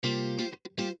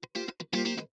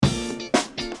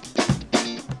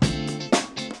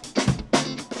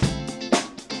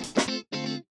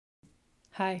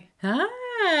Hi. Hi.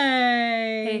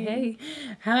 Hey.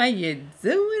 How you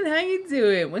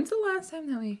doing? When's the last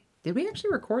time that did we actually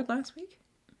record last week?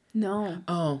 No.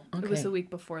 Oh, okay. It was the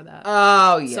week before that.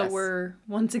 Oh, yes. So we're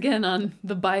once again on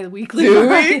the bi-weekly 2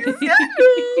 variety. weeks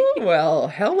schedule. Well,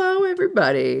 hello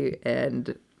everybody,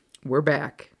 and we're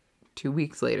back 2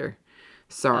 weeks later.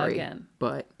 Sorry, Again.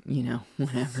 but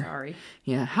whatever. Sorry.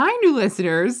 Yeah. Hi, new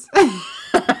listeners.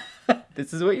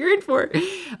 This is what you're in for.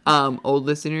 Old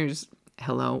listeners,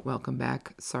 hello, welcome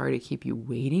back. Sorry to keep you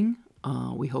waiting.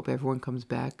 We hope everyone comes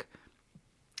back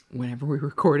whenever we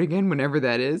record again, whenever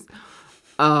that is.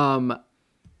 All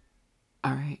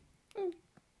right.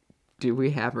 Do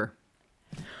we have her?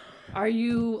 Are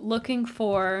you looking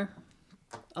for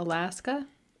Alaska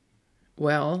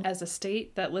Well, as a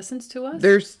state that listens to us?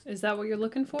 Is that what you're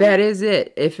looking for? That is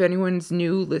it. If anyone's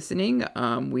new listening,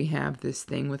 we have this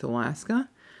thing with Alaska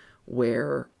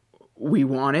where we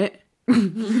want it.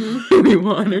 Mm-hmm. We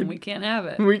want it. We can't have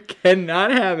it. We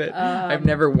cannot have it. I've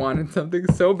never wanted something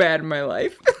so bad in my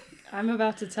life. I'm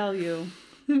about to tell you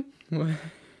What?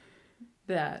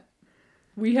 that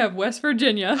we have West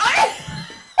Virginia.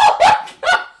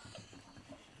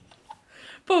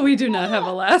 But we do not have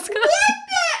Alaska.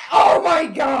 Oh my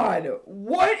god!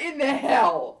 What in the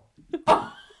hell?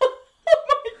 Oh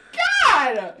my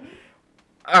god!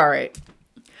 All right.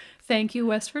 Thank you,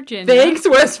 West Virginia. Thanks,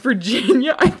 West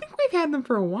Virginia. I think we've had them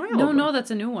for a while. No,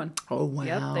 that's a new one. Oh, wow.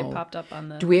 Yep, they popped up on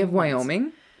the... Do we have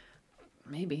Wyoming?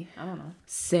 Maybe. I don't know.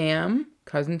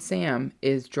 Cousin Sam,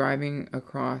 is driving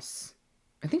across...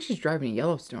 I think she's driving to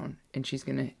Yellowstone, and she's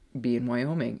going to be in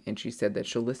Wyoming, and she said that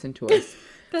she'll listen to us.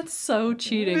 That's so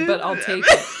cheating, but I'll take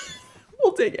it.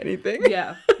 We'll take anything.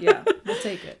 Yeah, we'll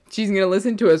take it. She's going to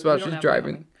listen to us while she's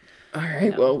driving. Wyoming. All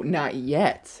right, well, not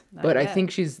yet. Not but yet. I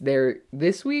think she's there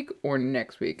this week or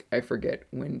next week. I forget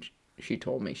when she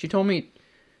told me. She told me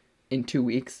in 2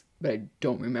 weeks, but I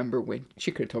don't remember when.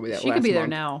 She could have told me that last month. She could be there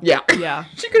now. Yeah. Yeah.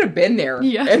 She could have been there.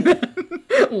 Yeah. And then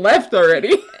left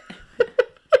already.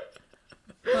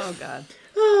 Oh, God.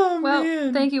 Oh, Well,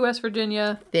 man. thank you, West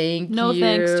Virginia. Thank you. No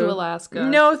thanks to Alaska.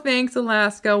 No thanks,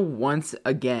 Alaska, once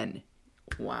again.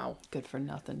 Wow. Good for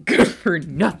nothing. Good for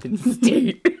nothing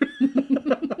state.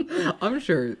 I'm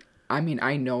sure. I mean,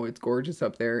 I know it's gorgeous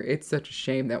up there. It's such a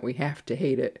shame that we have to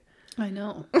hate it. I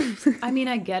know. I mean,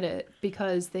 I get it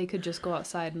because they could just go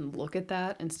outside and look at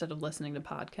that instead of listening to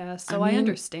podcasts. So I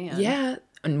understand. Yeah.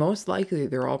 And most likely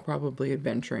they're all probably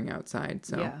adventuring outside.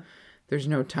 So Yeah. there's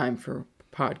no time for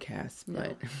podcasts.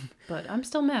 No. But I'm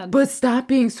still mad. But stop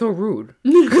being so rude.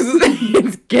 Because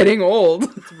it's getting old.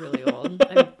 It's really old.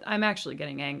 I'm actually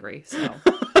getting angry. So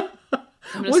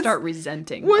I'm going to start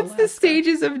resenting. What's Alaska. the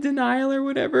stages of denial or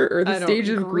whatever? Or the stage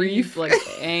of grief? Like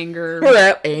anger. We're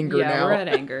at anger now. Yeah, we're at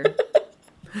anger.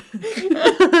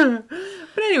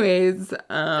 But anyways.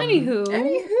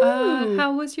 Anywho.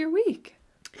 How was your week?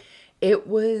 It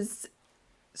was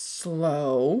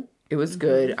slow. It was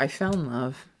good. I fell in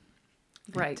love.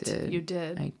 Right. You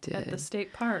did. I did. At the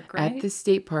state park, right? At the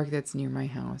state park that's near my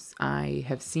house. I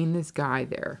have seen this guy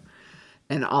there.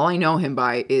 And all I know him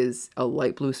by is a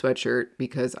light blue sweatshirt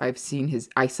because I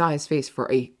saw his face for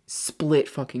a split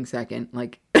fucking second.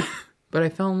 Like, but I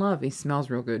fell in love. He smells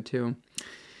real good too.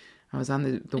 I was on the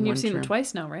and one you've seen him trail.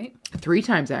 twice now, right? 3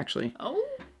 times actually. Oh.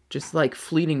 Just like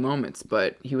fleeting moments.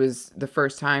 But the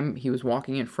first time he was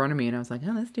walking in front of me and I was like,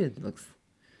 oh, this dude looks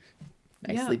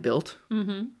nicely built.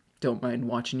 Mm-hmm. Don't mind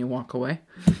watching you walk away.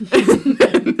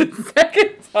 The second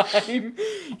time,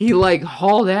 he like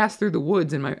hauled ass through the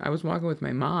woods, and I was walking with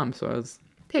my mom, so I was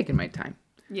taking my time.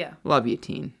 Yeah. Love you,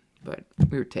 teen, but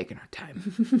we were taking our time,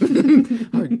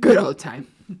 our good old time.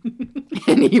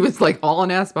 And he was like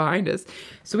hauling ass behind us,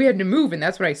 so we had to move, and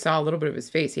that's when I saw a little bit of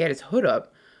his face. He had his hood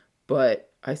up,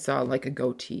 but I saw like a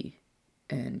goatee,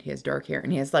 and he has dark hair,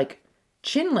 and he has like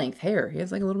chin length hair. He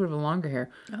has like a little bit of a longer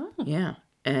hair. Oh. Yeah,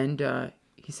 and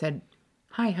he said,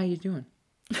 "Hi, how you doing?"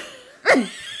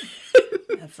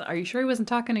 Are you sure he wasn't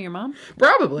talking to your mom?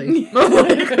 Probably.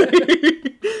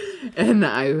 And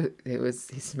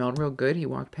he smelled real good. He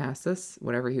walked past us.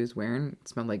 Whatever he was wearing, it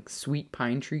smelled like sweet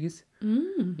pine trees.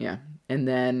 Mm. Yeah. And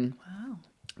then Wow.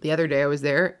 the other day I was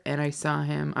there and I saw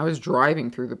him. I was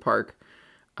driving through the park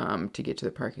to get to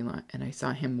the parking lot, and I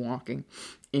saw him walking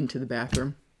into the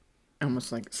bathroom.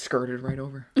 Almost like skirted right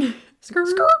over. Skirt.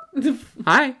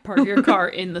 Hi. Park your car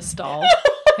in the stall.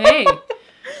 Hey.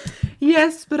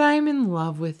 Yes, but I'm in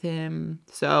love with him.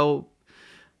 So,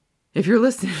 if you're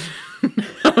listening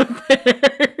out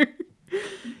there,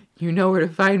 you know where to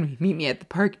find me. Meet me at the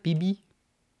park, BB.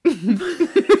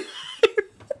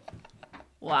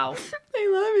 Wow.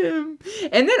 I love him.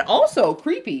 And then also,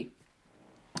 creepy.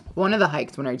 One of the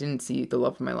hikes when I didn't see the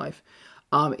love of my life,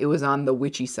 it was on the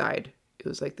witchy side. It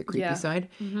was like the creepy side.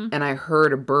 Mm-hmm. And I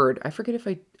heard a bird. I forget if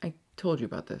I told you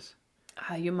about this.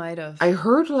 You might have. I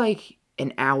heard like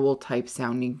an owl type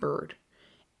sounding bird.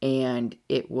 And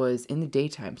it was in the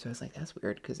daytime. So I was like, that's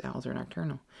weird because owls are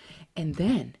nocturnal. And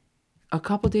then a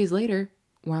couple days later,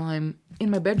 while I'm in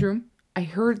my bedroom, I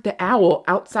heard the owl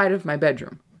outside of my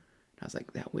bedroom. I was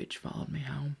like, that witch followed me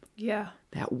home. Yeah.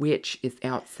 That witch is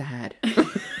outside.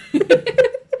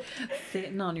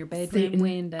 Sitting on your bedroom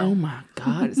window. Oh my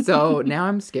God. So now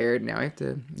I'm scared. Now I have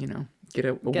to, get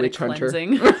a witch hunter.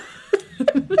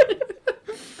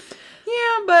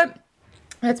 Yeah, but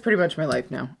that's pretty much my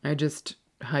life now. I just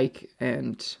hike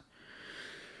some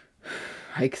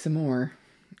more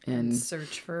and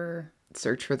search for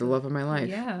the love of my life.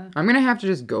 Yeah. I'm going to have to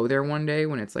just go there one day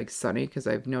when it's like sunny because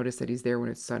I've noticed that he's there when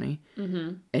it's sunny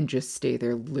and just stay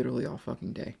there literally all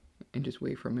fucking day and just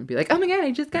wait for him and be like, oh my God,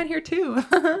 I just got here too. you want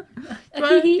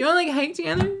to like hike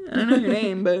together? I don't know your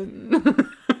name, but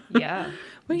yeah,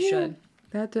 but you should.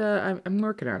 That I'm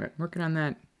working on it. Working on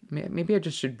that. Maybe I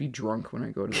just should be drunk when I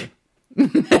go to the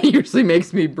that usually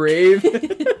makes me brave.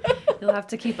 You'll have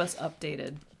to keep us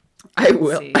updated. I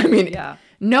will. See. I mean, yeah.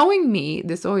 Knowing me,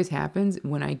 this always happens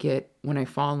when I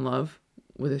fall in love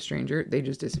with a stranger, they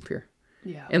just disappear.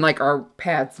 Yeah. And like our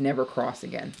paths never cross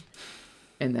again.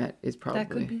 And that is probably that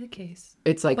could be the case.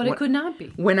 It's like, but it could not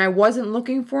be. When I wasn't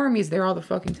looking for him, he's there all the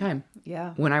fucking time.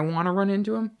 Yeah. When I want to run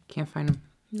into him, can't find him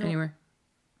anywhere.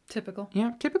 Typical.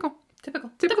 Yeah, typical man.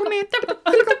 Typical.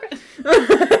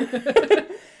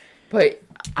 But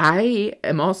I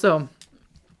am also,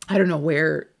 I don't know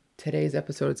where today's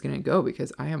episode is going to go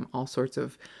because I am all sorts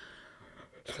of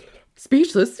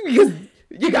speechless because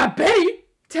you got Betty.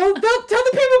 Tell the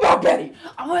people about Betty.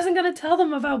 I wasn't going to tell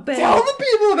them about Betty. Tell the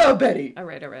people about Betty. All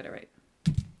right.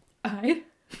 I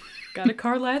got a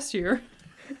car last year.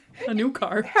 A new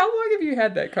car. How long have you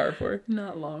had that car for?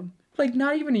 Not long. Like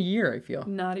not even a year, I feel.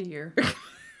 Not a year.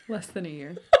 Less than a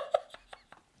year.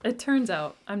 It turns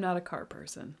out I'm not a car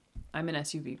person. I'm an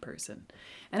SUV person.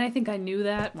 And I think I knew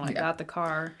that when I got the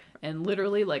car. And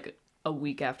literally like a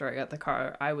week after I got the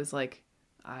car, I was like,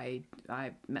 I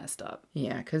messed up.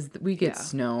 Yeah, because we get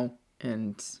snow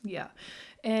and... Yeah.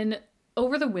 And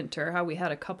over the winter, how we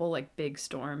had a couple like big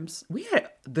storms. We had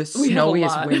the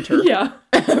snowiest winter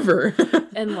ever.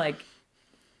 And like,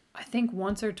 I think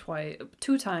once or twice,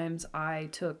 2 times, I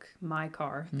took my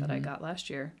car that I got last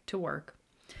year to work.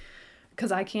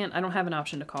 Because I don't have an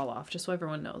option to call off, just so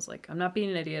everyone knows. Like, I'm not being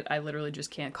an idiot. I literally just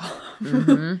can't call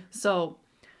off. So,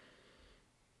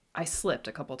 I slipped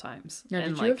a couple times. Now,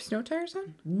 did you have snow tires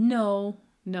on? No.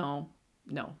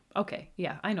 Okay,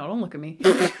 yeah, I know. Don't look at me.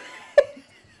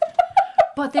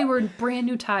 But they were brand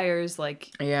new tires, like...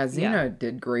 Yeah, Xena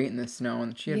did great in the snow,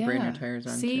 and she had brand new tires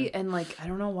on, too. And, like, I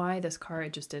don't know why this car,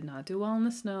 it just did not do well in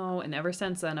the snow. And ever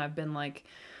since then, I've been like...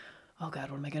 oh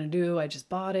God, what am I going to do? I just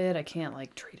bought it. I can't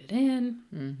like trade it in.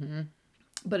 Mm-hmm.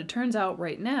 But it turns out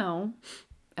right now,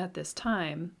 at this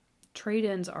time,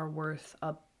 trade-ins are worth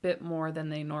a bit more than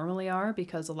they normally are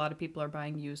because a lot of people are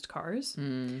buying used cars.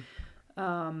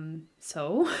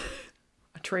 So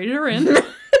I traded her in.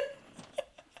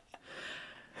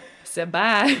 Said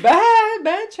bye.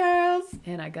 Bye, Charles.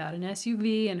 And I got an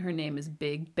SUV, and her name is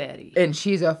Big Betty. And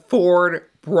she's a Ford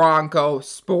Bronco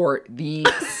Sport, the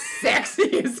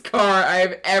sexiest car I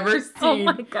have ever seen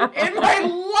in my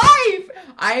life.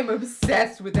 I am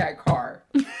obsessed with that car.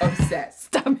 Obsessed.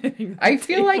 Stop hitting I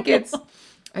feel like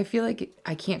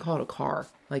I can't call it a car.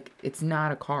 Like, it's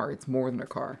not a car. It's more than a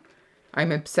car.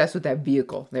 I'm obsessed with that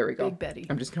vehicle. There we go. Big Betty.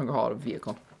 I'm just going to call it a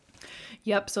vehicle.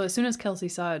 Yep. So as soon as Kelsey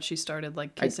saw it, she started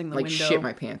like kissing the window. I shit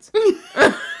my pants.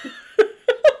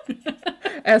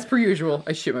 As per usual,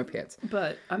 I shit my pants.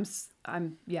 But I'm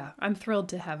thrilled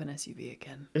to have an SUV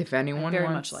again. If anyone very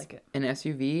wants much like it. An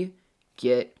SUV,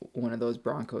 get one of those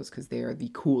Broncos because they are the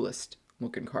coolest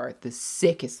looking car, the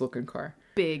sickest looking car.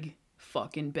 Big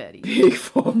fucking Betty. Big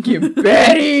fucking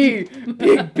Betty.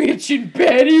 Big bitchin'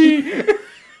 Betty.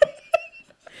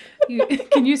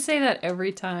 Can you say that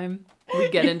every time we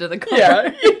get into the car?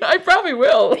 Yeah, I probably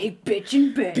will. Big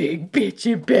bitchin' Betty. Big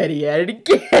bitchin' Betty at it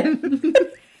again.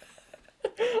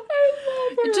 I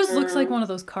love her. It just looks like one of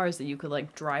those cars that you could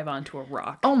like drive onto a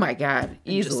rock. Oh my God,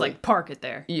 easily. Just like park it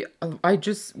there. Yeah,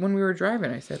 when we were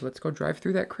driving, I said, let's go drive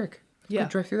through that creek. Go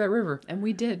drive through that river. And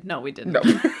we did. No, we didn't. No.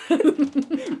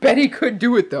 Betty could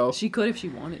do it though. She could if she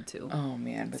wanted to. Oh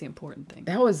man. That's the important thing.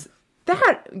 That was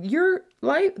your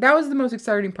life. That was the most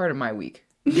exciting part of my week.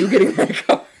 You getting that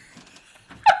car.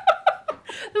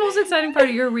 The most exciting part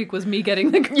of your week was me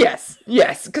getting the car.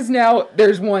 Yes, because now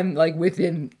there's one like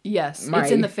within. Yes,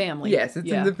 it's in the family. Yes, it's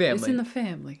in the family. It's in the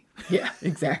family. Yeah,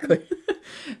 exactly.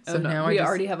 So now we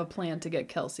already have a plan to get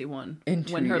Kelsey one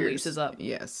when her lease is up.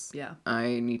 Yes. Yeah.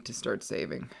 I need to start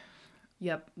saving.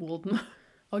 Yep.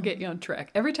 I'll get you on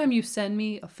track. Every time you send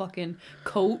me a fucking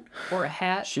coat or a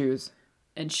hat, Shoes.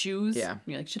 and shoes, Yeah.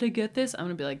 you're like, should I get this? I'm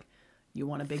gonna be like, you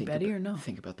want a Big Betty or no?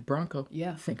 Think about the Bronco.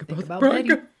 Yeah. Think about the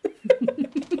Bronco.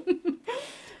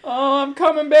 Oh, I'm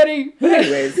coming, Betty. But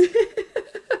anyways,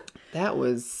 that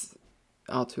was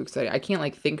all too exciting. I can't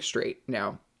like think straight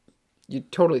now. You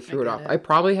totally threw it off. I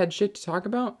probably had shit to talk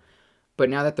about, but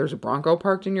now that there's a Bronco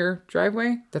parked in your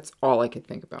driveway, that's all I could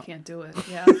think about. Can't do it.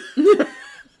 Yeah.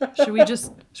 Should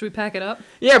we pack it up?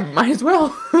 Yeah, might as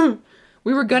well.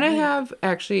 We were gonna have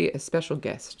actually a special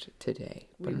guest today,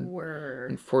 but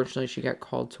unfortunately she got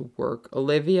called to work.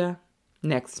 Olivia,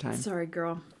 next time. Sorry,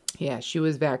 girl. Yeah, she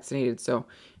was vaccinated, so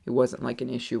it wasn't like an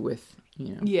issue with,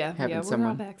 having someone. We're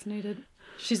all vaccinated.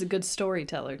 She's a good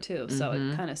storyteller too, so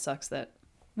it kind of sucks that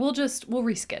we'll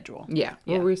reschedule. Yeah,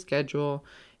 we'll reschedule.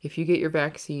 If you get your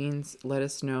vaccines, let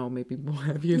us know. Maybe we'll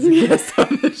have you as a guest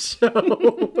on the show.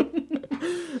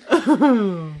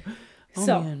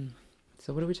 Man.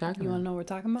 So what are we talking about? You want to know what we're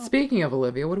talking about? Speaking of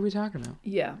Olivia, what are we talking about?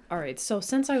 Yeah. All right. So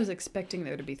since I was expecting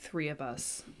there to be 3 of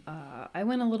us, I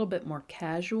went a little bit more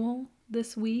casual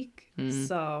this week.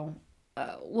 So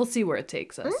we'll see where it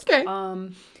takes us. Okay.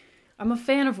 I'm a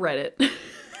fan of Reddit.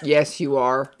 Yes, you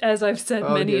are. As I've said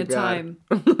many a time.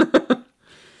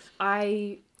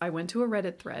 I went to a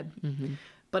Reddit thread,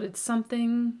 but it's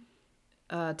something,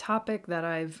 a topic that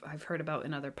I've heard about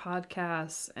in other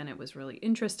podcasts, and it was really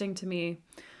interesting to me.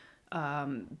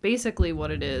 Basically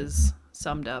what it is,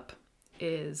 summed up,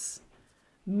 is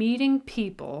meeting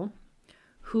people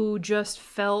who just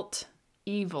felt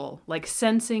evil, like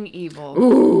sensing evil,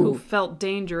 who felt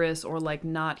dangerous or like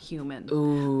not human.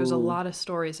 There's a lot of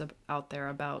stories out there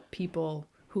about people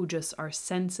who just are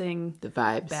sensing the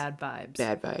vibes, bad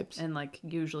vibes, and like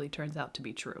usually turns out to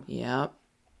be true. Yep.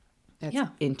 That's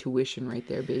intuition right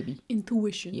there, baby.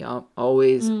 Intuition. Yep.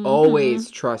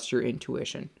 Always trust your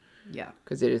intuition. Yeah.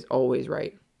 Because it is always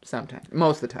right. Sometimes.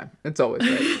 Most of the time. It's always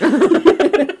right.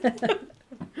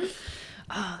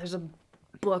 There's a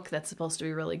book that's supposed to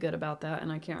be really good about that,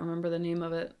 and I can't remember the name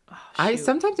of it.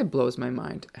 Sometimes it blows my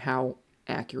mind how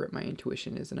accurate my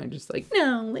intuition is, and I'm just like,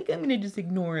 no, like I'm gonna just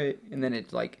ignore it, and then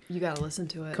it's like you gotta listen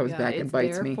to it. Comes back and bites me.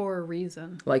 It's there for a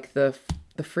reason. Like the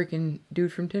freaking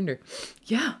dude from Tinder.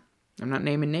 Yeah. I'm not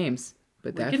naming names,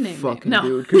 but that fucking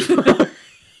dude could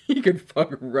he could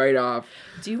fuck right off.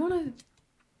 Do you want to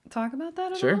talk about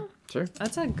that at all? Sure.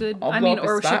 That's a good.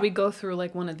 Or should we go through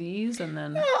like one of these and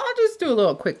then? No, I'll just do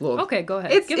a quick little. Okay, go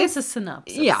ahead. Give us a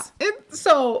synopsis. Yeah.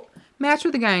 So, match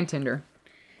with a guy on Tinder.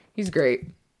 He's great.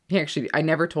 I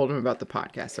never told him about the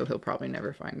podcast, so he'll probably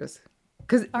never find us.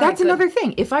 Because that's another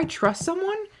thing. If I trust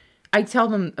someone, I tell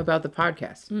them about the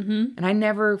podcast. Mm-hmm. And I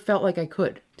never felt like I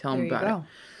could tell them about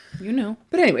it. You know.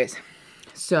 But anyways,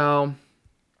 so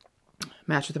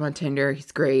match with him on Tinder.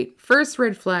 He's great. First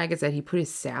red flag is that he put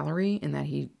his salary and that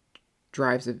he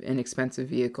drives an expensive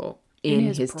vehicle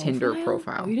in his Tinder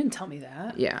profile. Oh, you didn't tell me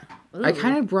that. Yeah. Ooh. I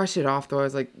kind of brushed it off, though. I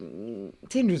was like,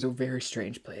 Tinder's a very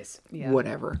strange place. Yeah.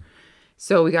 Whatever.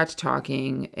 So we got to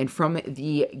talking, and from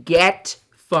the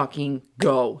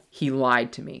get-fucking-go, he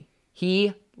lied to me.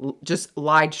 He just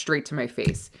lied straight to my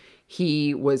face.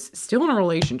 He was still in a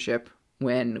relationship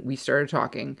when we started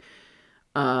talking.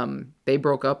 They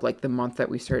broke up like the month that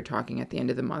we started talking at the end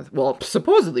of the month. Well,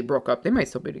 supposedly broke up. They might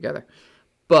still be together.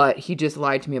 But he just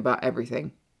lied to me about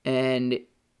everything. And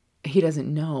he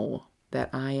doesn't know that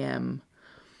I am,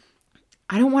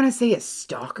 I don't want to say a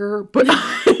stalker, but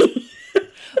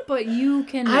but you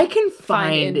can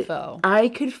find info. I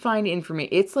could find information.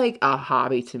 It's like a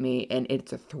hobby to me, and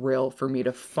it's a thrill for me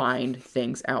to find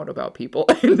things out about people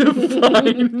and to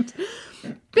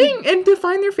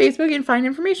find their Facebook and find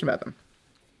information about them.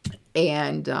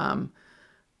 And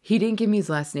he didn't give me his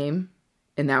last name,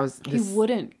 and that was he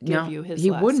wouldn't give you his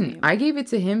last name. I gave it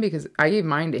to him because I gave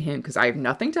mine to him because I have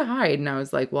nothing to hide, and I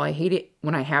was like, well, I hate it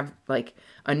when I have like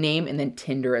a name and then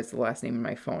Tinder as the last name in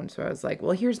my phone. So I was like,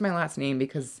 well, here's my last name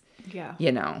because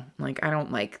like I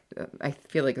don't like I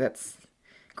feel like that's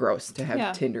gross to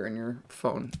have Tinder in your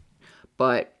phone.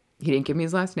 But he didn't give me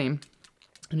his last name.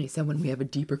 And he said when we have a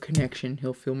deeper connection,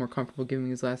 he'll feel more comfortable giving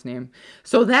his last name.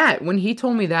 So that, when he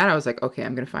told me that, I was like, okay,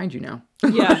 I'm going to find you now.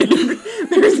 Yeah.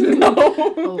 There's no...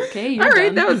 Okay, all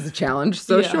right, that was a challenge,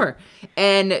 so sure.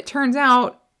 And it turns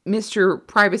out Mr.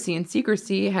 Privacy and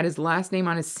Secrecy had his last name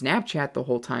on his Snapchat the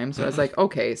whole time. So I was like,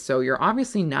 okay, so you're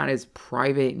obviously not as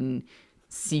private and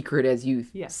secret as you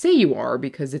Yeah. say you are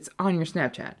because it's on your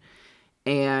Snapchat.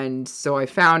 And so I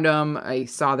found him. I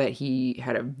saw that he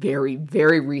had a very,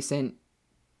 very recent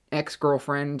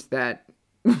ex-girlfriend that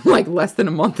like less than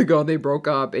a month ago they broke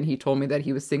up, and he told me that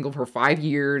he was single for 5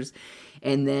 years,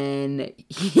 and then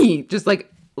he just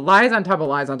like lies on top of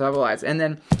lies on top of lies. And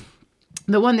then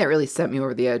the one that really sent me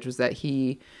over the edge was that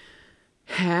she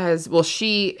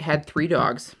had 3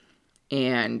 dogs,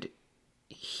 and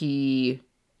he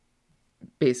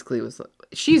basically was,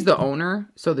 she's the owner,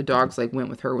 so the dogs like went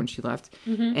with her when she left.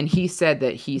 And he said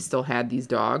that he still had these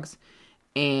dogs,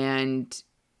 and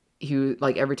he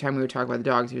like every time we would talk about the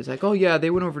dogs, he was like, oh yeah, they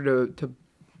went over to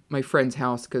my friend's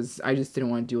house because I just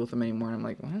didn't want to deal with them anymore. And I'm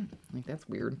like, what? Like, that's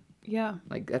weird. Yeah.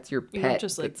 Like, that's your pet. You don't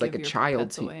just, like, it's like give a your child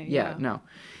pets to away. yeah, Yeah. no.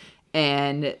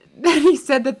 And then he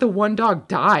said that the one dog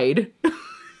died.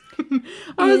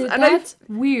 That's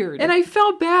weird. And I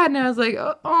felt bad, and I was like,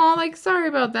 oh, like, sorry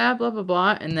about that, blah, blah,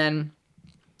 blah. And then,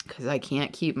 because I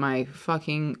can't keep my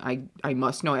fucking, I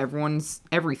must know everyone's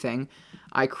everything,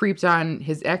 I creeped on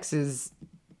his ex's,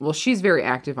 well, she's very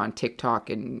active on TikTok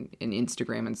and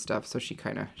Instagram and stuff, so she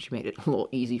made it a little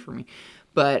easy for me.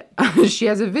 But she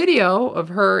has a video of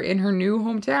her in her new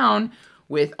hometown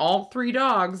with all 3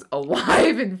 dogs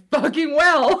alive and fucking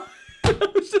well. I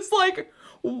was just like,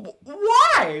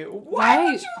 why? Why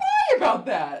would you lie about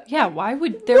that? Yeah, why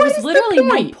would... There was literally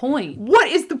no point. What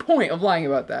is the point of lying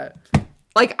about that?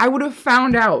 Like, I would have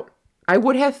found out. I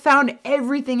would have found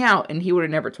everything out, and he would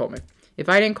have never told me. If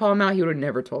I didn't call him out, he would have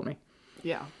never told me.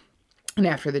 Yeah. And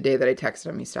after the day that I texted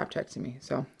him, he stopped texting me.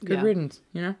 So, good riddance,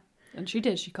 you know? And she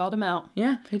did. She called him out.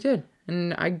 Yeah, I did.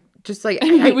 And I just like...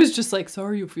 And he was just like,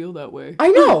 sorry you feel that way. I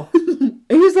know. And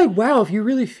he was like, wow, if you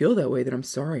really feel that way, then I'm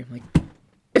sorry. I'm like,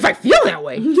 if I feel that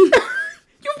way? You've been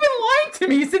lying to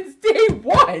me since day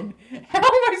one. How am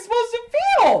I supposed to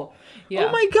feel? Yeah.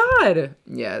 Oh my God.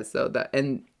 Yeah, so that...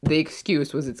 And the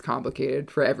excuse was it's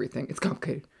complicated for everything. It's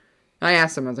complicated. I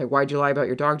asked him, I was like, why'd you lie about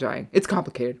your dog dying? It's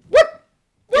complicated. What?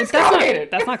 What's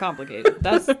complicated? That's not complicated.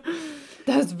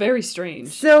 That's very strange.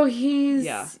 So he's...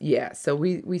 Yeah, so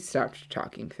we stopped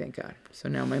talking, thank God. So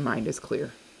now my mind is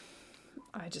clear.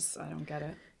 I don't get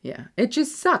it. Yeah, it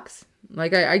just sucks.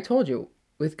 Like I told you,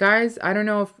 with guys, I don't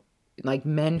know if like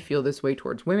men feel this way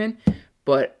towards women,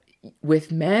 but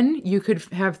with men, you could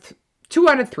have 2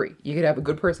 out of 3. You could have a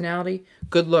good personality,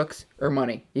 good looks, or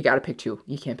money. You got to pick 2.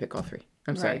 You can't pick all 3.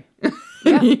 I'm sorry.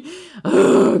 Yeah.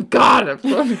 Oh, God. I'm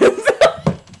so pissed.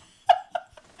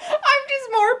 I'm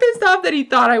just more pissed off that he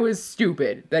thought I was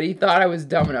stupid. That he thought I was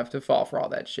dumb enough to fall for all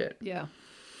that shit. Yeah.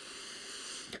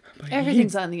 But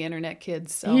everything's on the internet,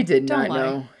 kids. So he did not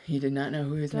know. He did not know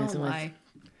who he was messing with. Lie.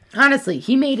 Honestly,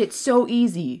 he made it so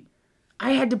easy.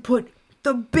 I had to put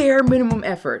the bare minimum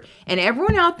effort. And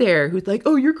everyone out there who's like,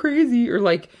 oh, you're crazy. Or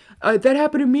like, that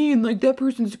happened to me and like that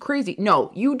person's crazy.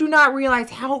 No, you do not realize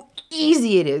how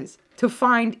easy it is to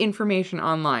find information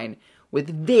online with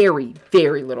very,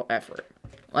 very little effort.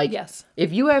 Like, yes.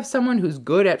 If you have someone who's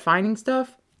good at finding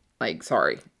stuff, like,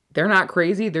 sorry, they're not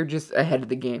crazy. They're just ahead of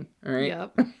the game. All right.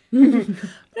 Yep. But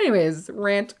anyways,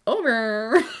 rant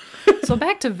over. So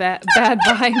back to bad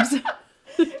vibes.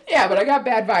 Yeah, but I got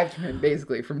bad vibes from him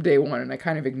basically from day one, and I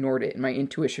kind of ignored it. And my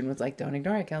intuition was like, don't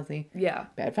ignore it, Kelsey. Yeah.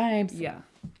 Bad vibes. Yeah.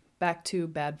 Back to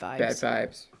bad vibes. Bad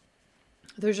vibes.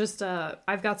 There's just,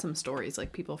 I've got some stories,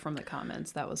 like people from the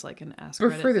comments. That was like an Ask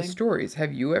But Reddit for the thing. stories,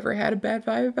 have you ever had a bad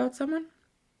vibe about someone?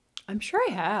 I'm sure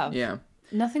I have. Yeah.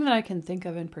 Nothing that I can think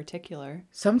of in particular.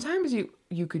 Sometimes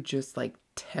you could just like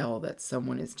tell that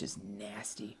someone is just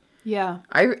nasty. Yeah.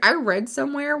 I read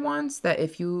somewhere once that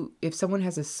if someone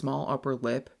has a small upper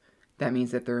lip, that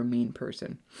means that they're a mean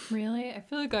person. Really? I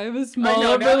feel like I have a small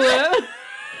upper lip.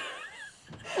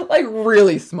 Like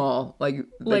really small, like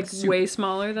way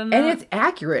smaller than that. And it's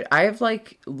accurate. I have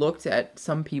like looked at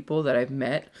some people that I've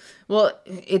met. Well,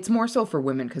 it's more so for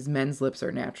women because men's lips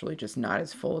are naturally just not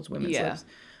as full as women's lips.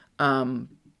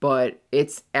 But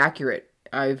it's accurate.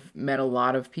 I've met a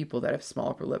lot of people that have small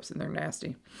upper lips and they're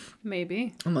nasty.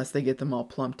 Maybe. Unless they get them all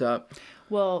plumped up.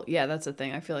 Well, yeah, that's the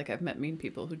thing. I feel like I've met mean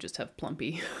people who just have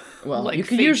plumpy. Well, like you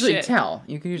can usually tell.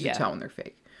 You can usually tell when they're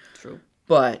fake. True.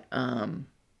 But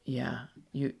yeah,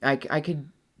 I could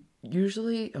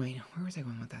usually. I mean, where was I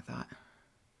going with that thought?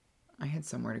 I had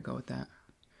somewhere to go with that.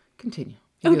 Continue.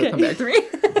 Maybe it'll come back to me.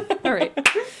 All right.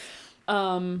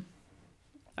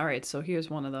 All right. So here's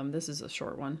one of them. This is a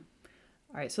short one.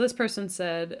 All right. So this person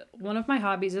said, one of my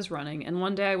hobbies is running, and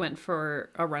one day I went for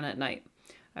a run at night.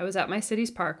 I was at my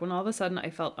city's park when all of a sudden I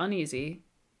felt uneasy,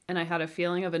 and I had a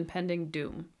feeling of impending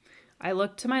doom. I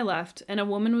looked to my left, and a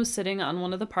woman was sitting on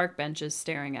one of the park benches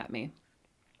staring at me.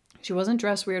 She wasn't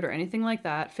dressed weird or anything like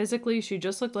that. Physically, she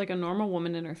just looked like a normal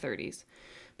woman in her 30s.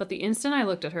 But the instant I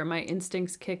looked at her, my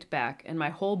instincts kicked back and my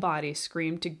whole body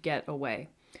screamed to get away.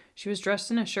 She was dressed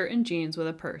in a shirt and jeans with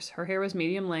a purse. Her hair was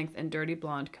medium length and dirty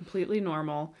blonde, completely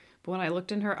normal. But when I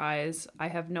looked in her eyes, I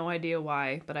have no idea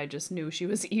why, but I just knew she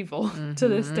was evil. To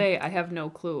this day, I have no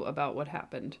clue about what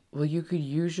happened. Well, you could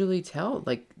usually tell,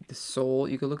 like, the soul,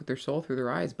 you could look at their soul through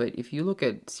their eyes, but if you look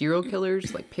at serial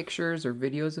killers, like pictures or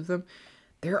videos of them,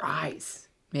 their eyes,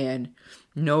 man,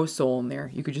 no soul in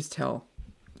there. You could just tell.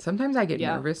 Sometimes I get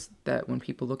nervous that when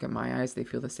people look at my eyes, they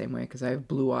feel the same way because I have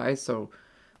blue eyes, so,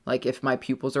 like, if my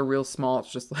pupils are real small,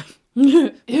 it's just like,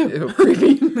 ew,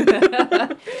 creepy.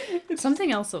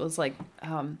 Something else that was like,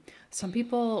 some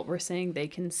people were saying they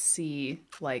can see,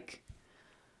 like,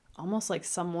 almost like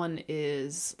someone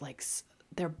is, like,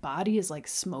 their body is, like,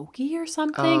 smoky or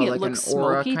something. Oh, it like looks an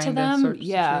aura smoky to kind of them. sort of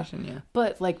Yeah. situation, yeah.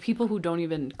 But, like, people who don't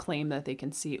even claim that they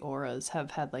can see auras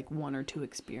have had, like, 1 or 2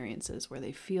 experiences where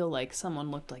they feel like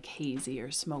someone looked, like, hazy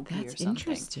or smoky or something.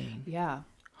 Interesting. Yeah.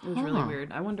 It was really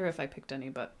weird. I wonder if I picked any,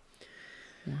 but...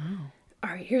 Wow. All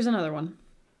right, here's another one.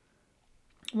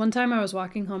 One time I was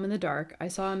walking home in the dark. I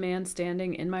saw a man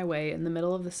standing in my way in the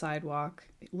middle of the sidewalk,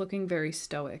 looking very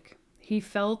stoic. He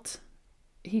felt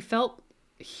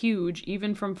huge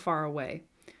even from far away.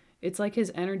 It's like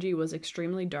his energy was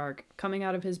extremely dark, coming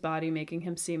out of his body, making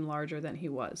him seem larger than he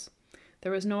was.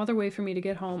 There was no other way for me to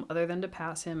get home other than to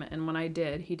pass him, and when I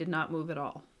did, he did not move at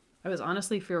all. I was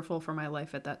honestly fearful for my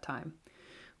life at that time.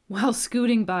 While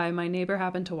scooting by, my neighbor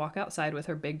happened to walk outside with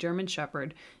her big German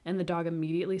Shepherd, and the dog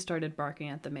immediately started barking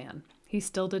at the man. He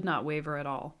still did not waver at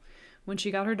all. When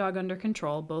she got her dog under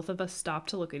control, both of us stopped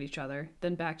to look at each other,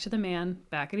 then back to the man,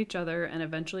 back at each other, and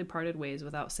eventually parted ways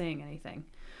without saying anything.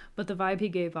 But the vibe he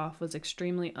gave off was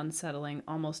extremely unsettling,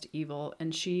 almost evil,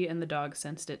 and she and the dog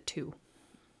sensed it too.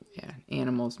 Yeah,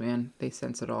 animals, man, they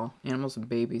sense it all. Animals and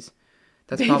babies.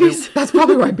 That's Babies?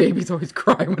 probably why babies always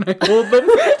cry when I hold them.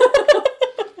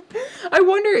 I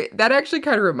wonder, that actually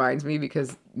kind of reminds me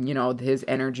because, you know, his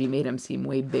energy made him seem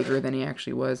way bigger than he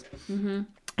actually was. Mm-hmm.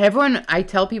 I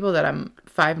tell people that I'm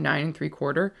 5'9" and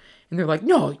 3/4, and they're like,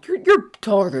 no, you're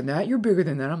taller than that. You're bigger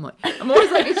than that. I'm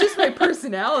always like, it's just my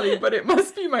personality, but it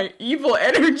must be my evil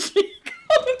energy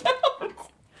coming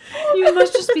out. You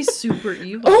must just be super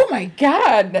evil. Oh my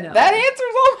God. No. That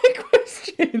answers all my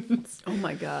questions. Oh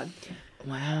my God.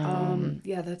 Wow.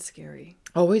 Yeah, that's scary.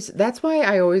 That's why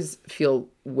I always feel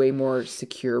way more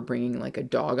secure bringing like a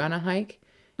dog on a hike,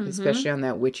 especially on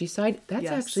that witchy side. That's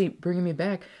actually bringing me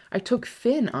back. I took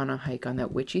Finn on a hike on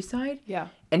that witchy side. Yeah.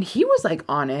 And he was like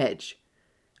on edge.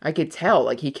 I could tell,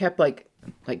 like he kept like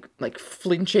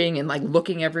flinching and like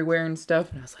looking everywhere and stuff.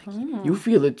 And I was like, you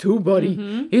feel it too, buddy.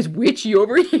 Mm-hmm. It's witchy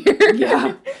over here.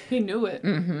 Yeah. He knew it.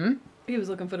 Mm-hmm. He was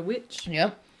looking for the witch.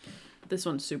 Yep. This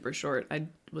one's super short. I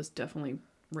was definitely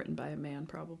written by a man,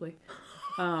 probably.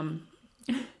 Oh,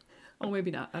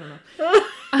 maybe not. I don't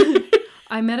know.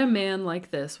 I met a man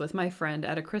like this with my friend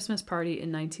at a Christmas party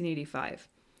in 1985.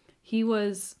 He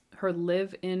was her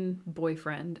live-in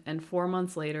boyfriend, and 4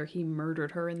 months later, he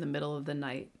murdered her in the middle of the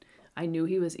night. I knew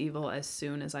he was evil as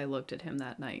soon as I looked at him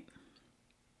that night.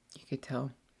 You could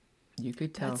tell.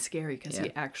 That's scary because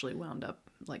he actually wound up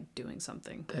like doing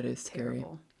something. That is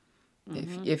terrible. Scary.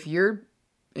 Mm-hmm. If your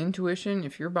intuition,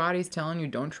 if your body's telling you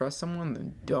don't trust someone,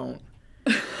 then don't.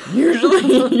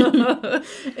 Usually.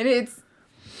 And it's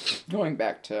going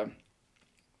back to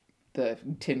the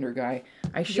Tinder guy.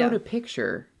 I showed a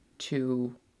picture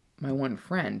to my one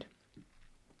friend.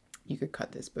 You could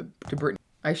cut this, but to Brittany.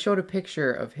 I showed a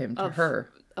picture of him to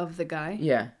her. Of the guy?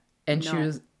 Yeah. And she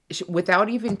was, without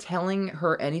even telling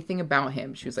her anything about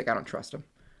him, she was like, I don't trust him.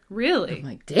 Really? I'm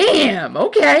like, damn,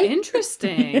 okay.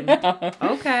 Interesting. Yeah.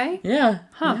 Okay. Yeah.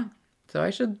 Huh. Yeah. So I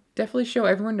should definitely show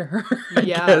everyone to her.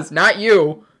 Because not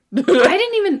you. Did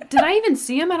I even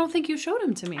see him? I don't think you showed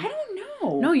him to me. I don't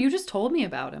know. No, you just told me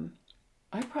about him.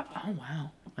 Oh,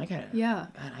 wow. I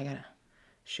gotta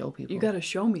show people. You gotta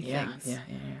show me things. Yeah.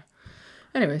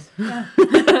 Anyways. Yeah.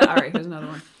 All right, here's another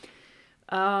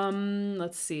one.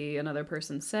 Let's see. Another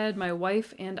person said, my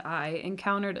wife and I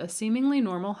encountered a seemingly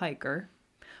normal hiker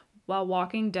while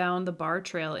walking down the Bar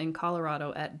Trail in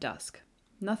Colorado at dusk.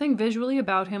 Nothing visually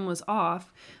about him was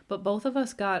off, but both of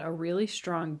us got a really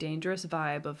strong, dangerous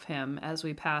vibe of him as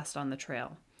we passed on the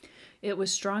trail. It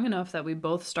was strong enough that we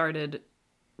both started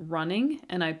running,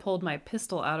 and I pulled my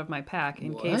pistol out of my pack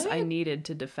in case I needed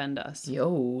to defend us.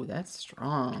 Yo, that's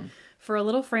strong. For a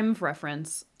little frame of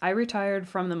reference, I retired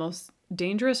from the most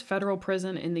dangerous federal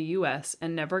prison in the U.S.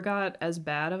 and never got as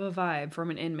bad of a vibe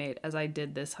from an inmate as I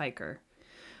did this hiker.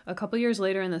 A couple years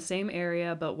later in the same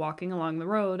area, but walking along the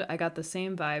road, I got the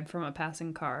same vibe from a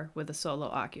passing car with a solo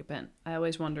occupant. I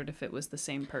always wondered if it was the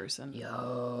same person.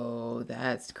 Yo,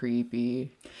 that's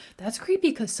creepy. That's creepy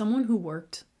because someone who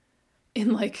worked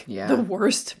in like Yeah. the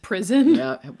worst prison.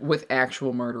 Yeah, with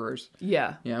actual murderers.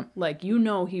 Yeah. Yeah. Like, you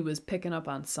know, he was picking up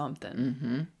on something.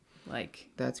 Mm-hmm. Like,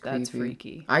 That's creepy. that's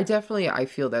freaky. I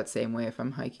feel that same way if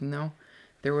I'm hiking though.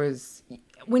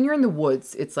 When you're in the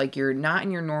woods, it's like you're not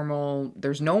in your normal,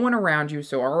 there's no one around you,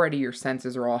 so already your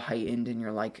senses are all heightened and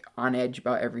you're like on edge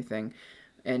about everything.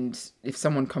 And if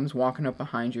someone comes walking up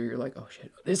behind you, you're like, oh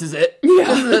shit, this is it.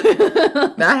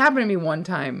 Yeah. That happened to me one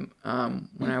time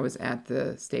when I was at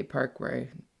the state park where I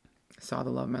saw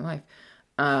the love of my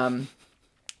life.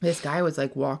 This guy was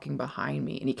like walking behind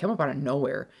me and he came up out of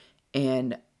nowhere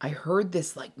and I heard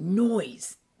this like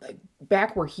noise like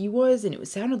back where he was and it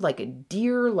sounded like a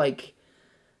deer like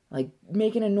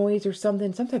making a noise or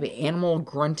something, some type of animal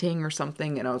grunting or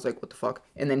something. And I was like, what the fuck?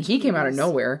 And then he came out of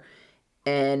nowhere.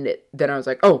 And then I was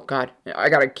like, oh God, I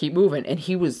gotta keep moving. And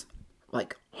he was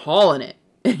like hauling it.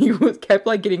 And he kept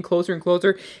like getting closer and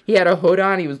closer. He had a hood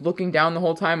on. He was looking down the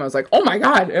whole time. I was like, oh my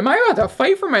God, am I about to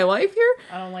fight for my life here?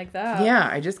 I don't like that. Yeah,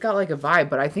 I just got like a vibe.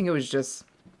 But I think it was just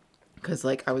because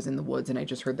like I was in the woods and I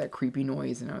just heard that creepy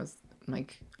noise and I was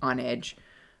like on edge.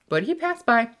 But he passed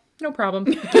by. No problem.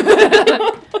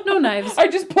 No knives. I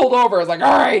just pulled over. I was like,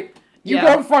 all right, you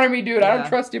go in front of me, dude. I don't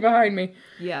trust you behind me.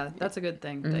 Yeah, that's a good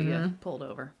thing that you pulled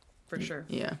over, for sure.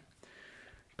 Yeah.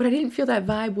 But I didn't feel that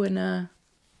vibe when the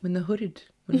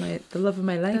love of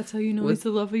my life. That's how you know it's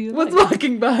the love of your was life.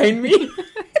 walking behind me.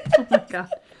 Oh my God.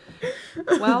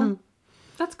 Well,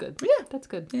 that's good. Yeah. That's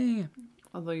good. Yeah.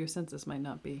 Although your senses might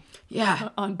not be Yeah.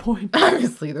 on point.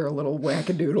 Obviously, they're a little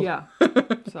wackadoodle. Yeah.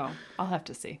 So I'll have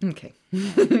to see. Okay.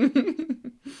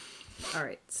 All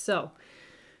right. So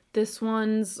this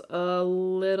one's a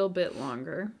little bit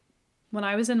longer. When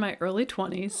I was in my early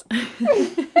 20s,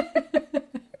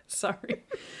 sorry.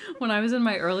 When I was in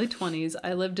my early 20s,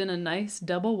 I lived in a nice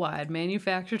double-wide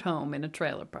manufactured home in a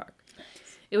trailer park.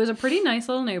 It was a pretty nice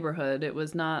little neighborhood. It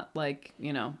was not like,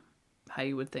 you know, how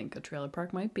you would think a trailer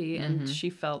park might be, and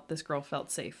this girl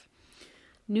felt safe.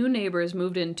 New neighbors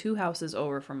moved in 2 houses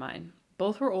over from mine.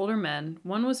 Both were older men.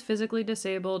 One was physically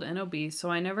disabled and obese, so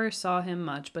I never saw him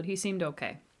much, but he seemed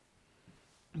okay.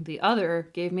 The other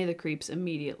gave me the creeps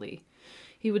immediately.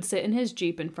 He would sit in his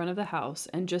Jeep in front of the house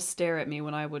and just stare at me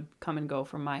when I would come and go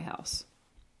from my house.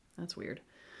 That's weird.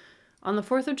 On the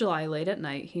 4th of July, late at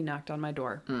night, he knocked on my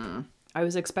door. I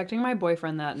was expecting my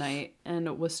boyfriend that night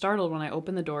and was startled when I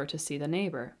opened the door to see the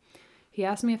neighbor. He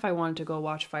asked me if I wanted to go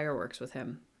watch fireworks with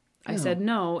him. I said,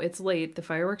 no, it's late, the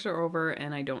fireworks are over,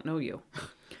 and I don't know you.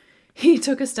 He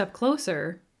took a step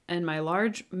closer, and my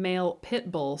large male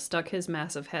pit bull stuck his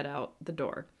massive head out the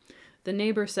door. The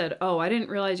neighbor said, oh, I didn't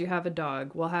realize you have a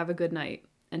dog. Well, have a good night.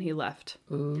 And he left.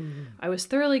 Ooh. I was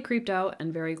thoroughly creeped out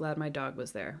and very glad my dog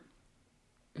was there.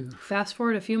 Oof. Fast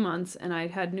forward a few months, and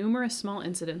I'd had numerous small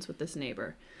incidents with this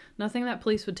neighbor. Nothing that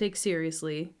police would take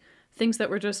seriously, things that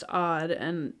were just odd,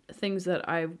 and things that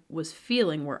I was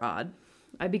feeling were odd.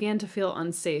 I began to feel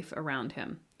unsafe around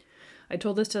him. I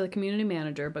told this to the community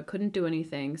manager, but couldn't do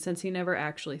anything since he never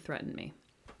actually threatened me.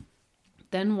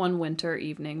 Then one winter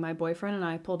evening, my boyfriend and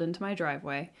I pulled into my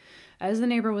driveway, as the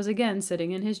neighbor was again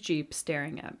sitting in his Jeep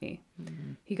staring at me.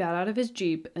 He got out of his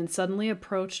Jeep and suddenly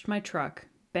approached my truck,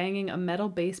 banging a metal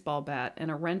baseball bat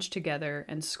and a wrench together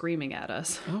and screaming at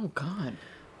us. Oh, God.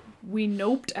 We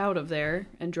noped out of there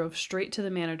and drove straight to the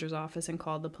manager's office and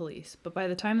called the police. But by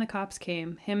the time the cops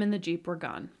came, him and the Jeep were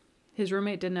gone. His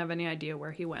roommate didn't have any idea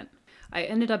where he went. I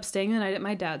ended up staying the night at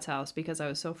my dad's house because I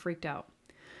was so freaked out.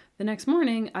 The next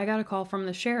morning, I got a call from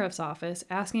the sheriff's office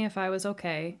asking if I was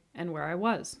okay and where I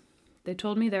was. They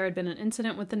told me there had been an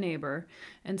incident with the neighbor,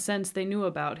 and since they knew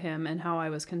about him and how I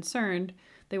was concerned,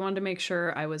 they wanted to make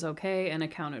sure I was okay and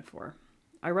accounted for.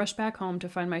 I rushed back home to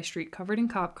find my street covered in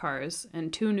cop cars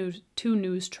and two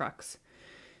news trucks.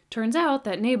 Turns out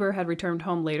that neighbor had returned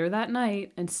home later that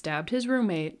night and stabbed his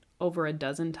roommate over a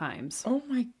dozen times. Oh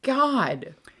my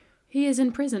God. He is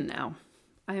in prison now.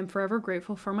 I am forever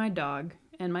grateful for my dog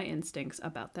and my instincts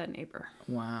about that neighbor.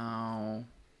 Wow.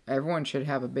 Everyone should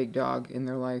have a big dog in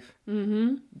their life.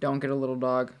 Mm-hmm. Don't get a little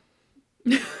dog.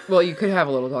 Well, you could have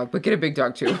a little dog, but get a big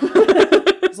dog too.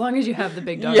 As long as you have the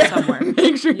big dog somewhere.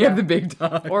 Make sure you have the big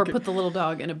dog. Or put the little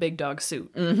dog in a big dog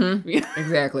suit. Mm-hmm. Yeah.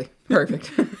 Exactly.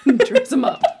 Perfect. Dress him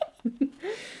up.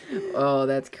 Oh,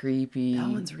 that's creepy. That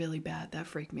one's really bad. That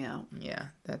freaked me out. Yeah,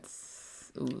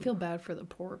 that's... Ooh. I feel bad for the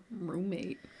poor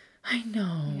roommate. I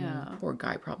know. Yeah. Poor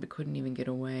guy probably couldn't even get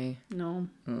away. No.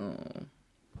 Oh.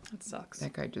 That sucks.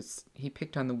 That guy he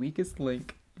picked on the weakest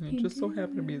link. And it just so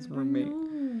happened to be his roommate.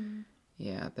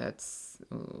 Yeah,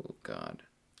 oh God.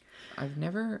 I've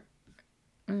never...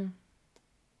 No,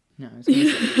 I was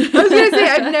gonna say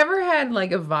I've never had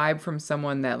like a vibe from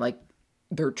someone that like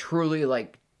they're truly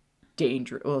like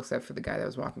dangerous. Well, except for the guy that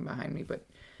was walking behind me, but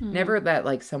never that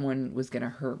like someone was gonna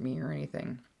hurt me or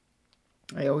anything.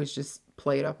 I always just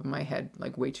play it up in my head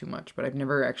like way too much, but I've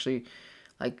never actually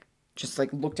like just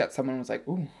like looked at someone and was like,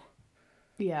 ooh,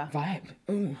 yeah, vibe,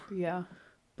 ooh, yeah.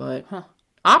 But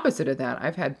opposite of that,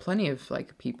 I've had plenty of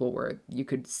like people where you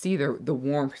could see the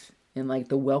warmth and like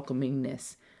the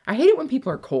welcomingness. I hate it when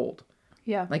people are cold.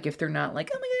 Yeah. Like if they're not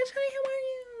like, oh my gosh, hi, how are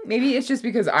you? Maybe it's just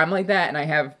because I'm like that and I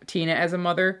have Tina as a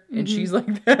mother and she's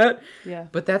like that. Yeah.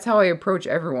 But that's how I approach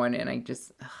everyone. And I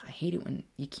hate it when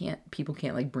people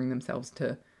can't like bring themselves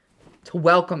to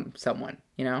welcome someone,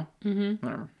 you know? Mm-hmm.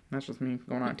 Whatever. That's just me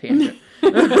going on a tangent.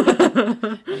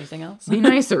 Anything else? Be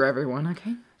nicer, everyone,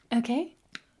 okay? Okay.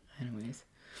 Anyways.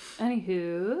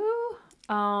 Anywho,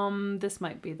 this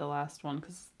might be the last one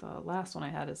because the last one I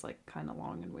had is like kind of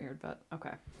long and weird, but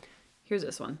okay. Here's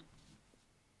this one.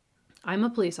 I'm a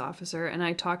police officer and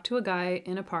I talked to a guy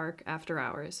in a park after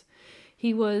hours.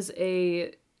 He was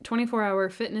a 24-hour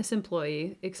fitness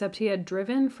employee, except he had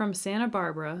driven from Santa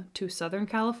Barbara to Southern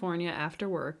California after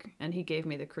work, and he gave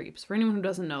me the creeps. For anyone who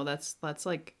doesn't know, that's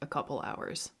like a couple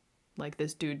hours. Like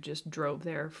this dude just drove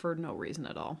there for no reason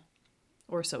at all.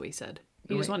 Or so he said.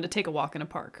 He just wanted to take a walk in a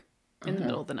park in the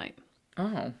middle of the night.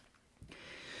 Oh.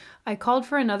 I called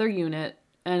for another unit,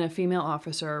 and a female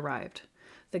officer arrived.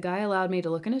 The guy allowed me to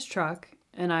look in his truck,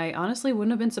 and I honestly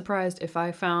wouldn't have been surprised if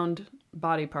I found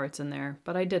body parts in there,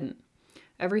 but I didn't.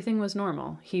 Everything was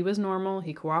normal. He was normal,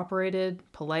 he cooperated,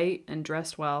 polite, and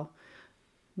dressed well.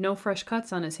 No fresh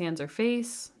cuts on his hands or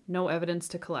face, no evidence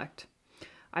to collect.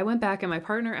 I went back and my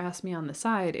partner asked me on the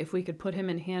side if we could put him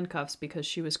in handcuffs because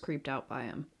she was creeped out by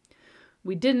him.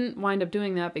 We didn't wind up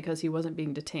doing that because he wasn't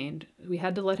being detained. We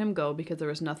had to let him go because there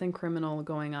was nothing criminal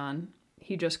going on.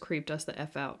 He just creeped us the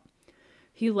F out.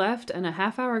 He left and a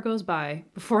half hour goes by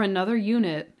before another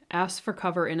unit asks for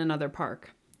cover in another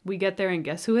park. We get there and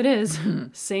guess who it is?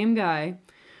 Same guy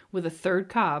with a third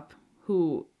cop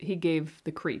who he gave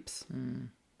the creeps.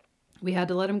 We had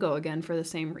to let him go again for the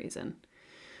same reason.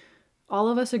 All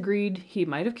of us agreed he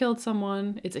might have killed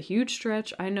someone. It's a huge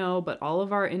stretch, I know, but all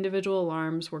of our individual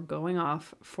alarms were going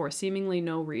off for seemingly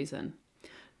no reason.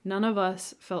 None of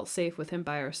us felt safe with him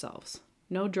by ourselves.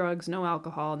 No drugs, no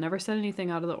alcohol, never said anything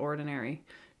out of the ordinary.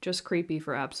 Just creepy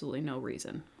for absolutely no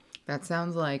reason. That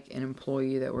sounds like an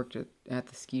employee that worked at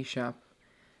the ski shop.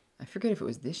 I forget if it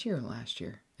was this year or last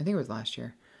year. I think it was last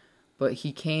year. But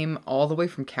he came all the way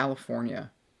from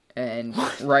California. And,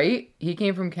 right? He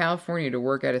came from California to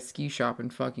work at a ski shop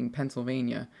in fucking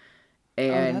Pennsylvania.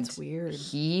 And that's weird.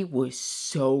 He was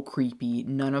so creepy.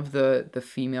 None of the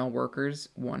female workers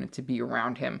wanted to be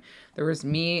around him. There was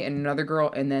me and another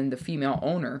girl and then the female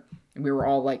owner. And we were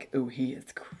all like, oh, he is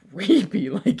creepy.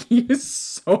 Like, he is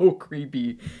so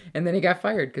creepy. And then he got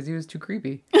fired because he was too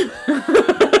creepy.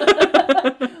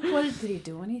 Did he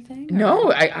do anything?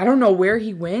 No, I don't know where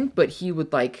he went, but he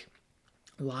would, like,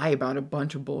 lie about a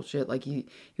bunch of bullshit. Like, he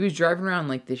was driving around,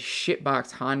 like, this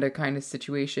shitbox Honda kind of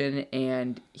situation,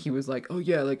 and he was like, oh,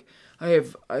 yeah, like, I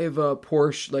have a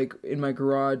Porsche, like, in my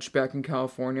garage back in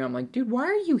California. I'm like, dude, why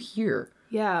are you here?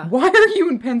 Yeah. Why are you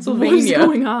in Pennsylvania? What is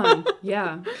going on?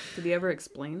 Yeah. Did he ever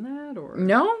explain that? Or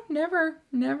no, never.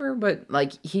 But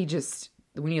like he just,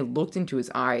 when you looked into his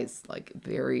eyes, like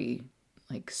very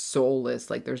like soulless,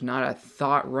 like there's not a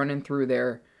thought running through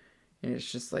there, and it's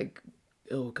just like,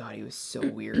 oh God, he was so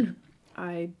weird.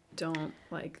 I don't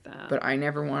like that. But I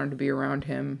never wanted to be around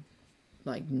him.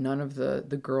 Like none of the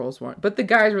girls want, but the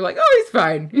guys were like, oh, he's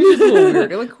fine. He's just a little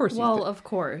weird. Like, of course. Well, of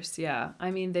course, yeah.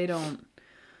 I mean, they don't.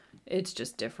 It's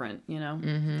just different, you know?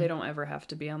 Mm-hmm. They don't ever have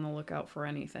to be on the lookout for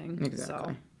anything. Exactly.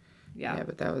 So, yeah. Yeah,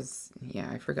 but that was,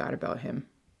 I forgot about him.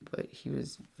 But he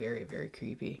was very, very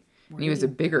creepy. And he was a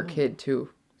bigger kid, too.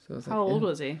 So it was How old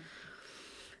was he?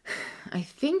 I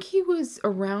think he was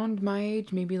around my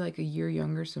age, maybe like a year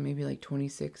younger. So maybe like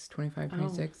 26, 25,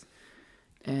 26.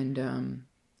 Oh. And,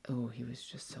 he was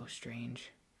just so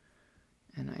strange.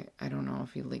 And I don't know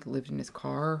if he like lived in his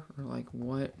car or like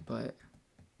what, but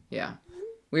yeah.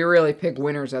 We really pick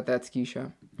winners at that ski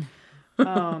shop.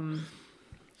 Yeah,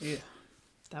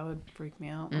 that would freak me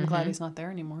out. I'm glad he's not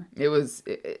there anymore. It was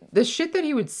the shit that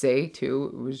he would say too.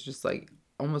 It was just like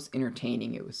almost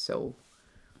entertaining. It was so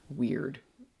weird,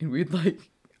 and we'd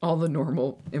like all the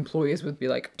normal employees would be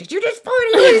like, "Did you just party?"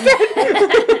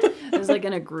 It was like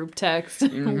in a group text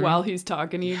while he's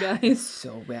talking to you guys.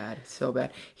 So bad.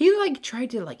 He like tried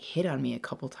to like hit on me a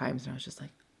couple times, and I was just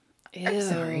like,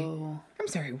 Ew. I'm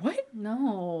sorry, what?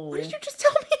 No. What did you just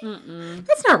tell me?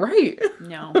 That's not right.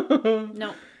 No.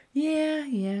 No.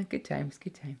 Yeah. Good times.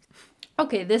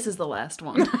 Okay, this is the last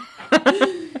one.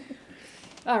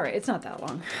 All right, it's not that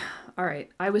long. All right,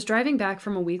 I was driving back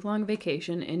from a week-long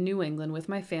vacation in New England with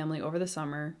my family over the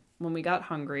summer when we got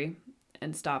hungry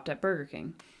and stopped at Burger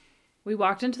King. We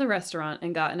walked into the restaurant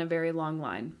and got in a very long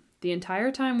line. The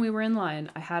entire time we were in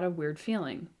line, I had a weird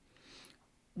feeling.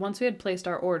 Once we had placed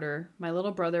our order, my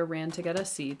little brother ran to get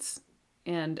us seats,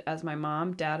 and as my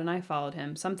mom, dad, and I followed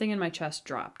him, something in my chest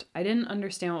dropped. I didn't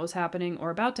understand what was happening or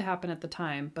about to happen at the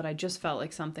time, but I just felt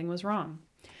like something was wrong.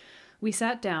 We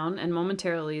sat down, and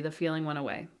momentarily the feeling went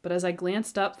away. But as I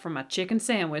glanced up from my chicken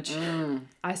sandwich,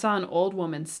 I saw an old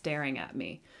woman staring at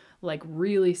me, like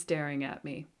really staring at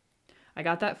me. I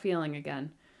got that feeling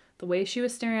again. The way she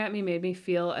was staring at me made me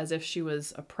feel as if she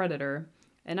was a predator,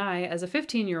 and I, as a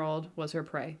 15-year-old, was her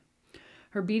prey.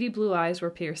 Her beady blue eyes were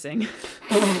piercing.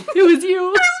 It was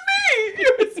you.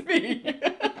 It was me.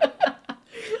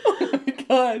 Oh my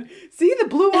god. See the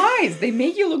blue eyes. They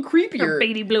make you look creepier. Her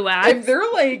beady blue eyes. If they're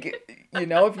like,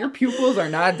 if your pupils are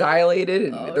not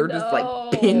dilated and they're just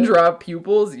like pin drop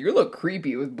pupils, you look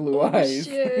creepy with blue eyes.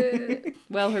 Shit.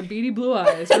 Well, her beady blue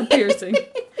eyes were piercing.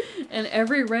 And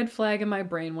every red flag in my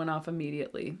brain went off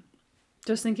immediately.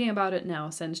 Just thinking about it now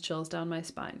sends chills down my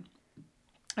spine.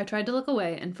 I tried to look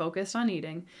away and focused on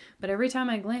eating, but every time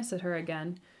I glanced at her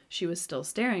again, she was still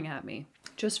staring at me.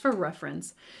 Just for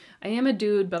reference, I am a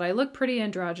dude, but I look pretty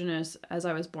androgynous as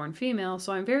I was born female,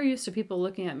 so I'm very used to people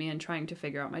looking at me and trying to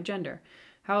figure out my gender.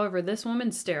 However, this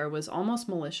woman's stare was almost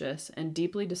malicious and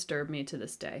deeply disturbed me to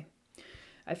this day.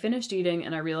 I finished eating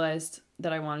and I realized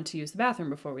that I wanted to use the bathroom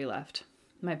before we left.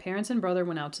 My parents and brother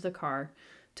went out to the car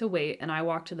to wait, and I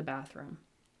walked to the bathroom.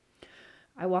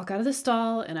 I walk out of the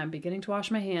stall, and I'm beginning to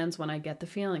wash my hands when I get the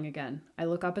feeling again. I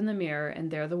look up in the mirror, and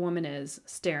there the woman is,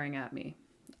 staring at me.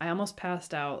 I almost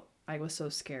passed out. I was so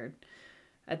scared.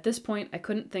 At this point, I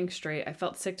couldn't think straight. I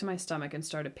felt sick to my stomach and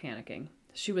started panicking.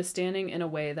 She was standing in a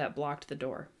way that blocked the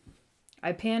door.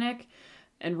 I panicked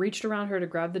and reached around her to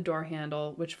grab the door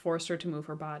handle, which forced her to move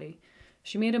her body.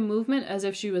 She made a movement as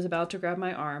if she was about to grab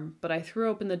my arm, but I threw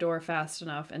open the door fast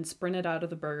enough and sprinted out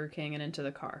of the Burger King and into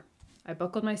the car. I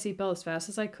buckled my seatbelt as fast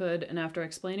as I could, and after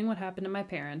explaining what happened to my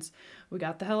parents, we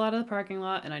got the hell out of the parking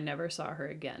lot, and I never saw her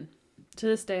again. To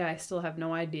this day, I still have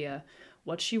no idea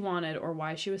what she wanted or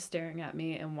why she was staring at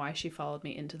me and why she followed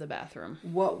me into the bathroom.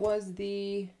 What was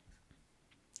the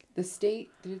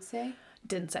state, did it say?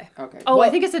 Didn't say. Okay. Oh, well,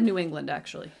 I think it said New England,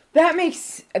 actually.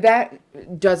 That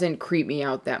doesn't creep me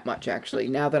out that much, actually,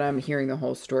 now that I'm hearing the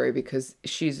whole story, because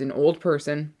she's an old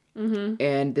person,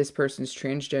 and this person's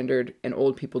transgendered, and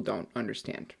old people don't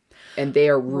understand. And they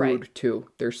are rude, too.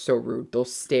 They're so rude. They'll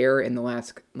stare and they'll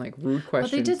ask, rude questions.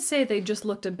 But they did say they just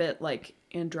looked a bit,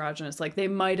 androgynous. They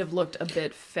might have looked a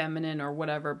bit feminine or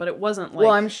whatever, but it wasn't well,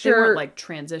 I'm sure, they weren't,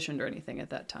 transitioned or anything at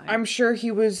that time. I'm sure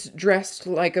he was dressed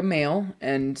like a male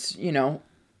and,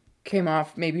 came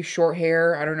off maybe short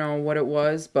hair. I don't know what it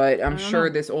was, but I'm sure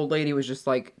this old lady was just,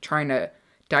 trying to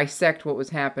dissect what was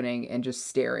happening and just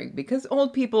staring. Because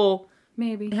old people...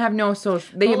 Maybe. Have no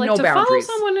social... They have no to boundaries.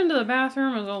 Follow someone into the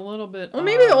bathroom is a little bit... Well,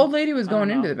 maybe the old lady was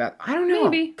going into the bathroom. I don't know.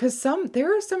 Maybe. Because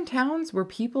there are some towns where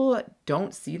people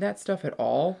don't see that stuff at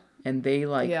all. And they,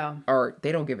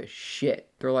 they don't give a shit.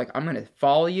 They're like, I'm going to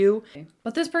follow you.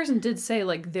 But this person did say,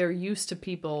 they're used to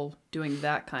people doing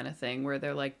that kind of thing. Where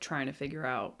they're, trying to figure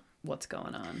out what's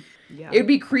going on. Yeah. It'd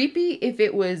be creepy if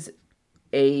it was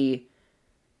a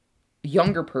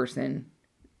younger person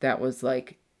that was,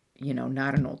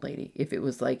 not an old lady. If it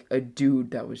was a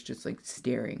dude that was just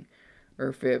staring, or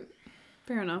if it...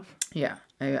 Fair enough. Yeah.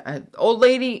 Old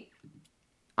lady,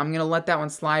 I'm going to let that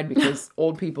one slide because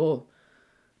old people...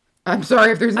 I'm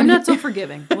sorry if there's I'm not so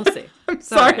forgiving. We'll see. I'm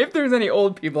sorry if there's any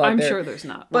old people out there. I'm sure there's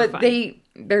not. But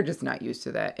they're just not used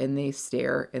to that. And they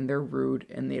stare and they're rude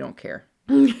and they don't care.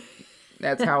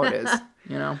 That's how it is.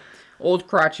 Old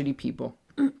crotchety people.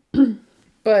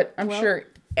 But I'm sure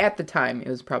at the time it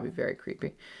was probably very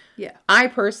creepy. Yeah. I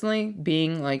personally,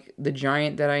 being the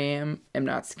giant that I am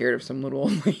not scared of some little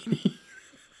old lady.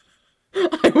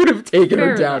 I would have taken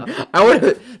her down. Enough. I would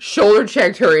have shoulder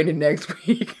checked her into next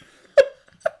week.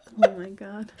 Oh my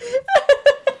god.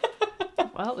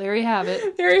 Well, there you have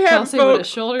it. There you have it, Kelsey would have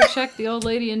shoulder checked the old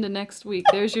lady into next week.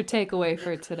 There's your takeaway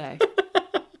for today.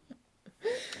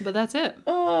 But that's it.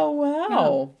 Oh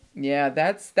wow. Yeah,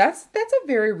 that's a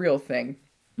very real thing.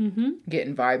 Mm-hmm.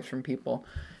 Getting vibes from people.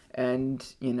 And,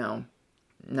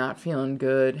 not feeling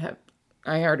good.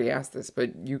 I already asked this,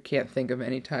 but you can't think of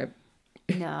any type.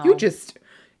 No. You just...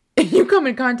 You come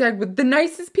in contact with the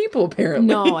nicest people, apparently.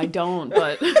 No, I don't,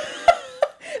 but...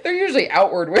 They're usually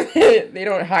outward with it. They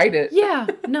don't hide it. Yeah,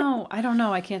 no, I don't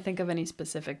know. I can't think of any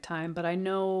specific time, but I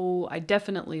know I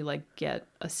definitely like get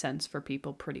a sense for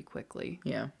people pretty quickly.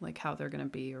 Yeah. Like how they're going to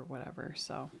be or whatever.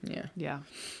 So, Yeah.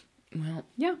 Well,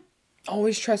 yeah.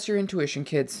 Always trust your intuition,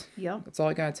 kids. Yep. That's all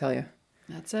I got to tell you.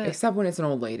 That's it. Except when it's an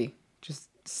old lady. Just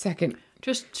second.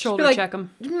 Just shoulder check them.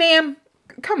 Ma'am,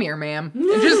 come here, ma'am.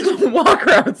 And just walk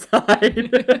her outside.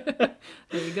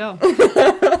 There you go.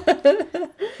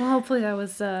 Well, hopefully that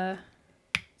was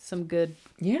some good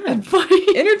advice.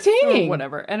 Entertaining. Or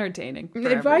whatever. Entertaining.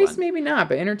 Advice, everyone. maybe not,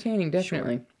 but entertaining,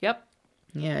 definitely. Sure. Yep.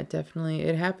 Yeah, definitely.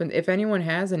 It happened. If anyone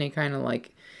has any kind of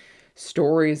like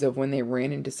stories of when they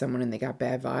ran into someone and they got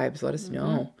bad vibes, let us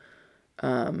know.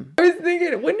 I was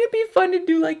thinking, wouldn't it be fun to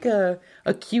do like a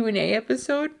Q&A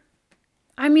episode?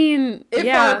 I mean, If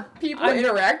our people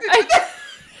interacted with us?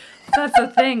 That's the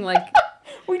thing. Like,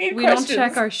 we don't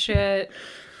check our shit.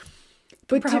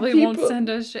 But Probably won't send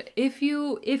us shit. If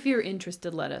you're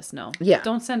interested, let us know. Yeah.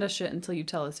 Don't send us shit until you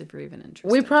tell us if you're even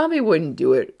interested. We probably wouldn't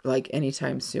do it like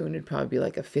anytime soon. It'd probably be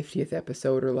like a 50th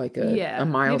episode or like a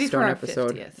milestone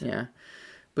episode. 50th. Yeah.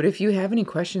 But if you have any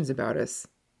questions about us,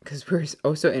 because we're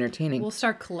so entertaining. We'll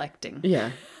start collecting.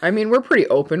 Yeah. I mean, we're pretty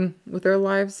open with our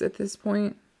lives at this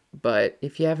point. But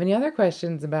if you have any other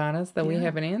questions about us that we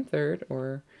haven't answered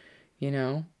or,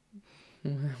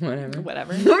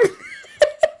 whatever.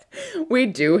 We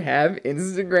do have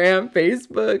Instagram,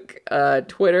 Facebook,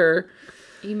 Twitter.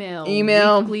 Email.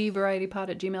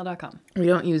 weeklyvarietypod@gmail.com. We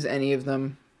don't use any of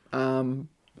them. But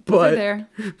they're there.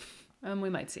 We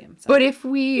might see them. So. But if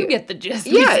we... You get the gist.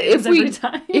 Yeah,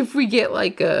 if we get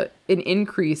like an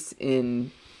increase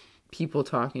in people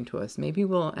talking to us, maybe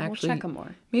we'll check them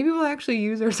more. Maybe we'll actually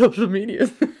use our social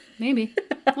medias. Maybe.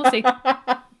 We'll see.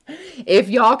 If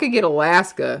y'all could get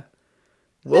Alaska...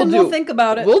 We'll think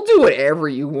about it. We'll do whatever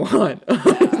you want.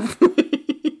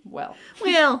 Well,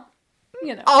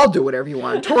 I'll do whatever you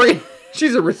want. Tori,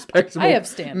 she's a respectable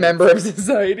member of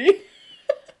society.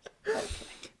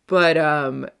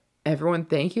 But everyone,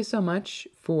 thank you so much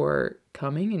for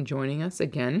coming and joining us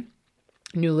again.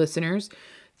 New listeners,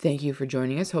 thank you for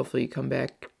joining us. Hopefully you come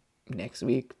back next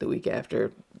week, the week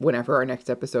after, whenever our next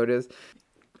episode is.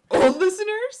 Old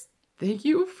listeners, thank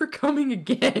you for coming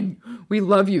again. We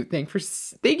love you. Thank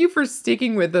you for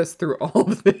sticking with us through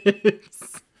all of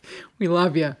this. We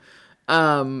love you.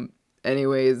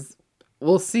 Anyways,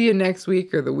 we'll see you next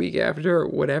week or the week after or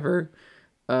whatever.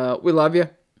 We love you.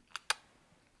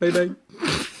 Bye-bye.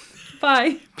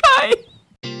 Bye. Bye.